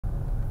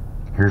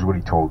Here's what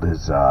he told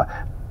his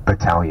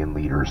battalion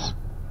leaders.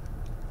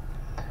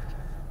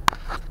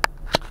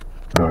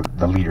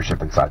 The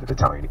leadership inside the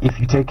battalion. If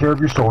you take care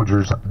of your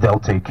soldiers, they'll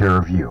take care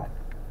of you.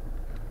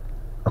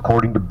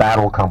 According to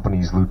Battle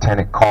Company's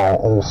Lieutenant Carl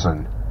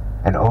Olson,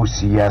 an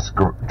OCS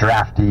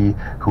draftee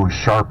who is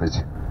sharp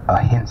as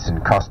a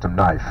Hinson custom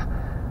knife,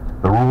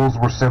 the rules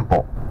were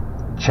simple.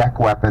 Check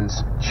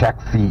weapons, check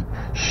feet,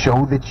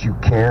 show that you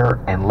care,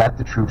 and let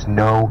the troops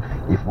know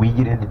if we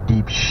get into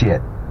deep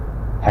shit,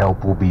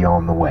 help will be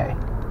on the way.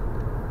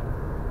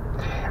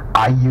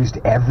 I used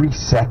every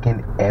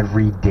second,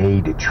 every day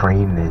to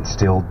train and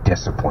instill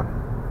discipline,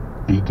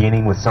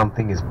 beginning with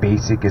something as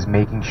basic as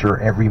making sure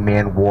every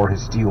man wore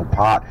his steel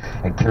pot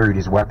and carried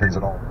his weapons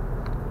at all.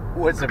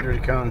 What's up, Dirty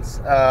Cones?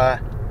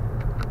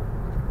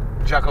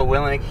 Jocko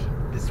Willink,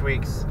 this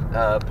week's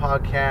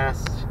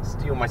podcast,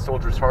 Steal My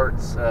Soldiers'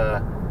 Hearts,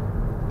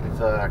 with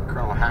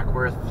Colonel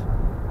Hackworth,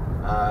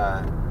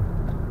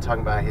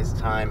 talking about his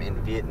time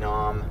in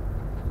Vietnam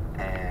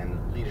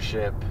and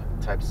leadership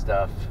type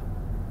stuff.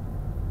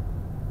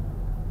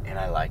 And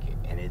I like it,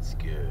 and it's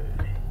good.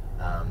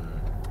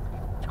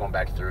 Just going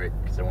back through it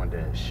because I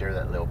wanted to share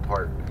that little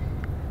part.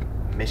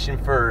 Mission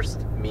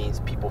first means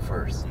people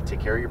first. You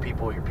take care of your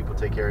people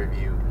take care of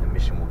you, and the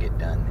mission will get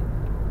done.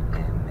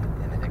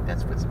 And I think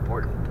that's what's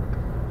important.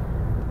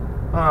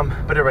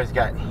 But everybody's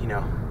got,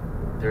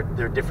 there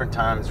are different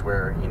times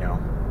where,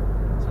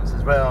 someone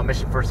says, well,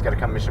 mission first, got to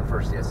come mission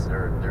first. Yes,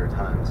 there are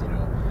times,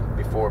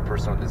 before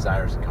personal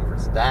desires and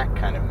comforts, that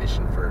kind of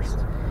mission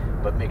first.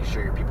 But making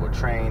sure your people are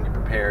trained and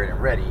prepared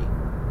and ready,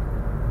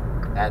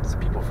 that's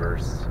people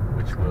first,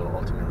 which will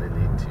ultimately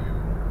lead to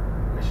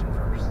mission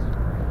first.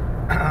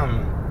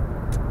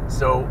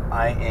 So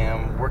I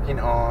am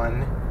working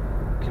on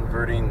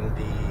converting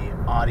the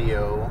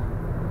audio.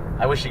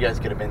 I wish you guys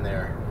could have been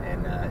there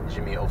in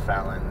Jimmy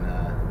O'Fallon,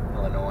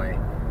 Illinois.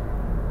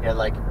 Yeah,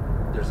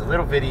 there's a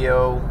little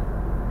video,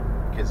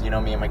 because me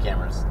and my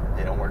cameras,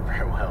 they don't work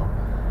very well.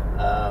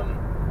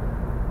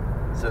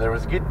 So there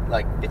was a good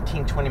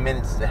 15-20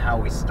 minutes to how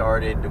we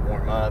started to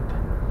warm up,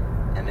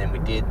 and then we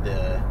did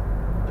the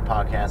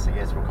podcast, I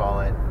guess we'll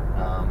call it,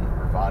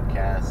 or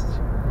vodcast,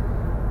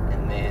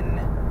 and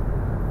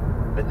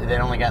but they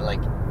only got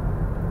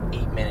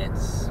 8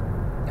 minutes,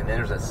 and then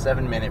there's a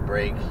 7-minute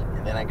break,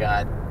 and then I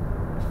got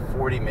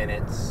 40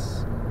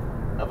 minutes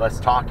of us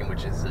talking,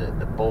 which is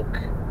the bulk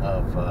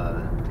of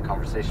the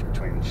conversation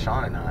between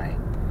Sean and I,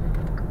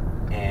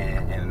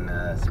 and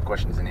some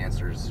questions and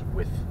answers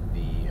with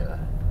the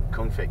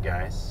Conefit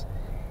guys,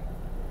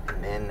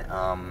 and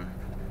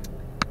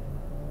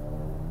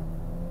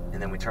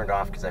then we turned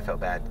off because I felt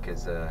bad,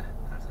 because I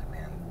was like,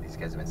 man, these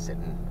guys have been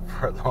sitting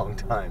for a long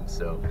time,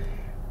 so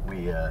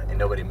we and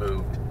nobody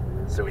moved,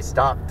 so we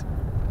stopped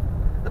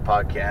the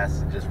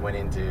podcast and just went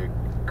into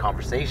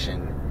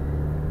conversation,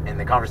 and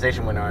the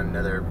conversation went on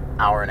another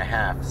hour and a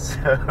half,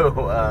 so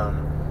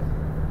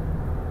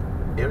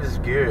it was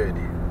good.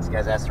 These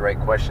guys asked the right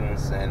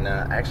questions, and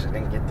I actually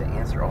didn't get to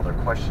answer all their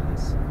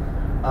questions.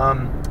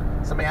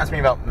 Somebody asked me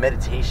about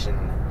meditation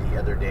the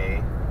other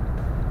day,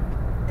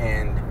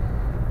 and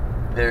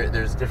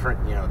there's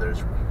different,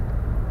 there's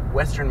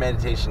Western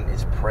meditation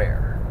is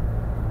prayer.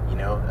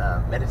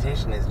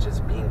 Meditation is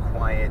just being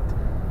quiet,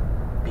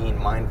 being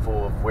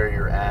mindful of where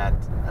you're at,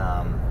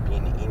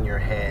 being in your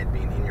head,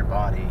 being in your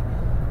body,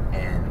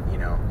 and,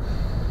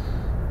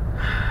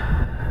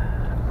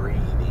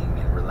 breathing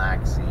and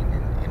relaxing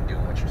and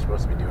doing what you're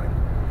supposed to be doing.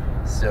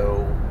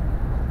 So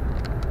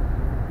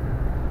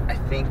I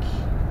think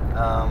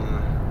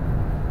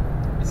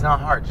it's not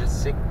hard.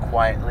 Just sit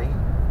quietly.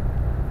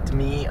 To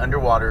me,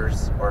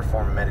 underwaters are a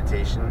form of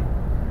meditation.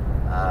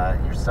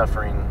 You're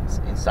suffering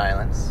in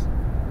silence,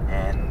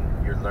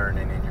 and you're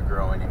learning, and you're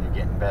growing, and you're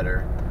getting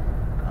better.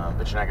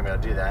 But you're not gonna be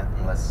able to do that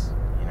unless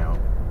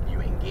you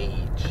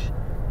engage,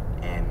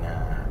 and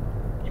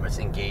you must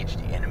engage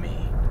the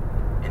enemy,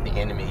 and the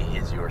enemy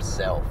is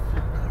yourself.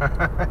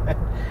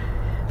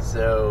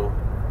 So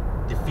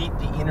defeat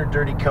the inner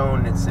dirty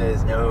cone that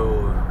says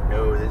no,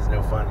 this is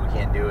no fun, we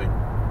can't do it,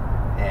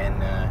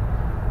 and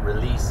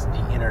release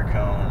the inner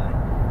cone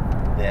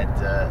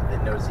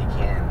that knows he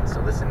can. So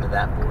listen to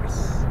that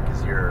voice,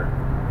 because you're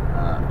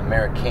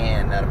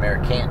American, not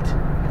Americant.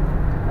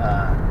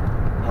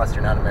 Unless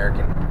you're not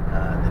American,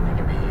 then you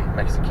can be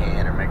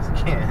Mexican or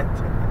Mexicant.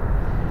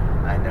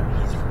 I know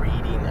he's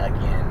reading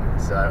again,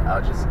 so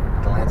I'll just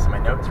glance at my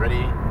notes.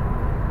 Ready?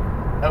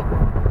 Oh,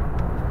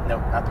 no,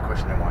 not the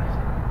question I wanted.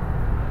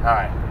 All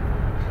right.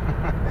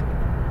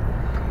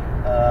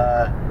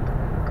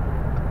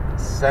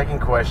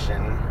 Second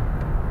question.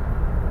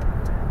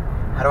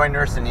 How do I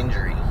nurse an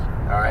injury?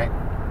 All right.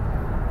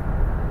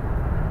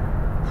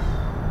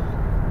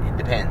 It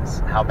depends.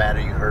 How bad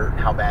are you hurt?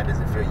 How bad does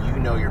it feel? You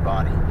know your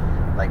body.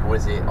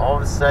 Was it all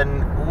of a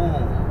sudden,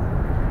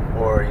 ooh,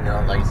 or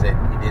like you said,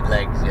 you did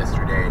legs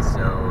yesterday, so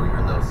you're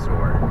a little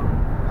sore.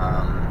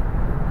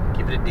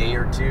 Give it a day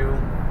or two.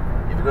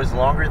 If it goes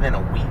longer than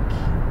a week,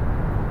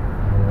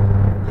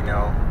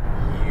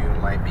 you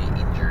might be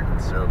injured,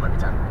 so it might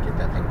be time to get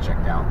that thing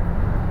checked out.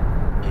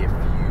 If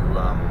you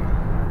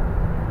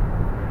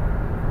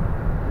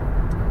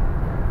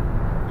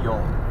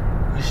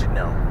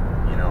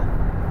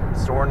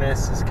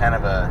soreness is kind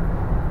of a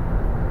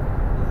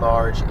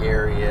large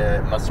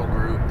area, muscle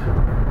group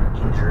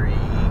injury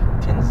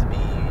tends to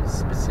be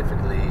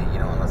specifically,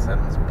 unless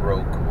something's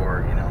broke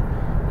or,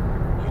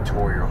 you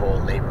tore your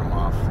whole labrum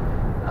off.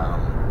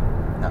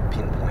 Not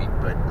pinpoint,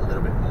 but a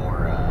little bit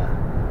more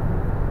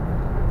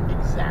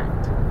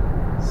exact.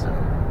 So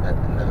that's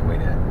another way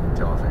to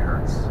tell if it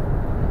hurts.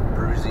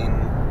 Bruising,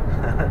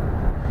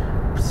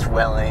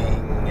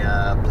 swelling,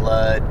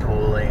 blood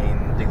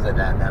pooling, things like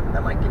that.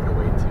 That might give it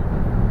away too.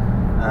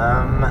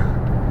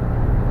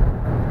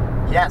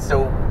 Yeah,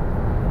 so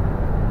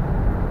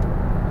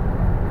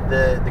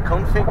the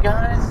Conefit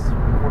guys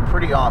were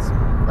pretty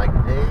awesome. Like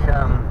they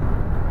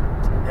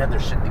had their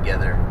shit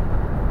together,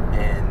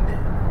 and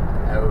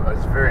I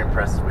was very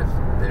impressed with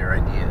their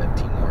idea of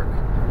teamwork,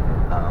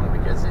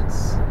 because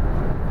it's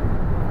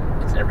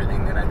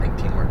everything that I think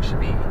teamwork should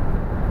be,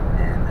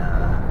 and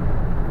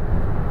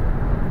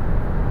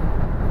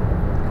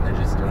they're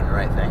just doing the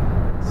right thing.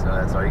 So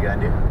that's all you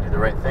gotta do the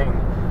right thing,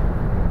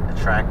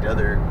 attract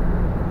other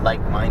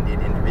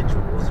like-minded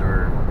individuals who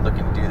are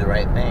looking to do the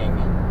right thing,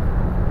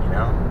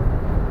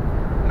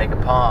 make a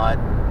pod,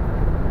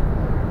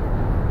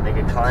 make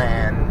a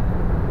clan,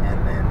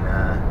 and then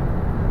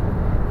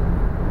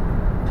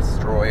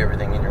destroy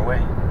everything in your way.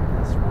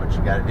 That's what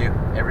you gotta do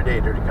every day,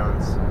 Dirty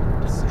Cones.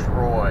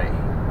 Destroy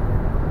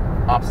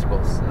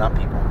obstacles, not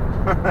people.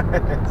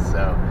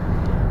 So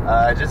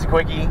just a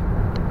quickie,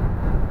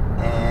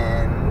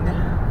 and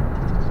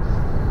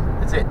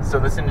that's it. So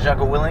listen to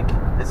Jocko Willink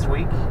this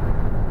week.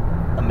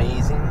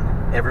 Amazing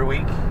every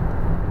week.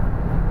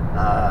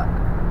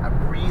 I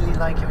really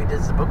like how he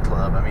does the book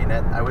club. I mean,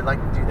 I would like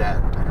to do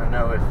that. I don't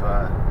know if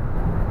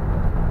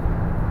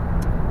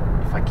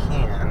I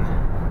can.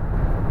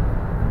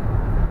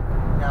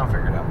 I'll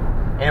figure it out.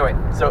 Anyway,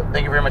 so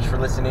thank you very much for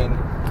listening,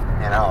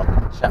 and I'll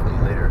chat with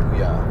you later.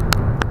 Hooyah.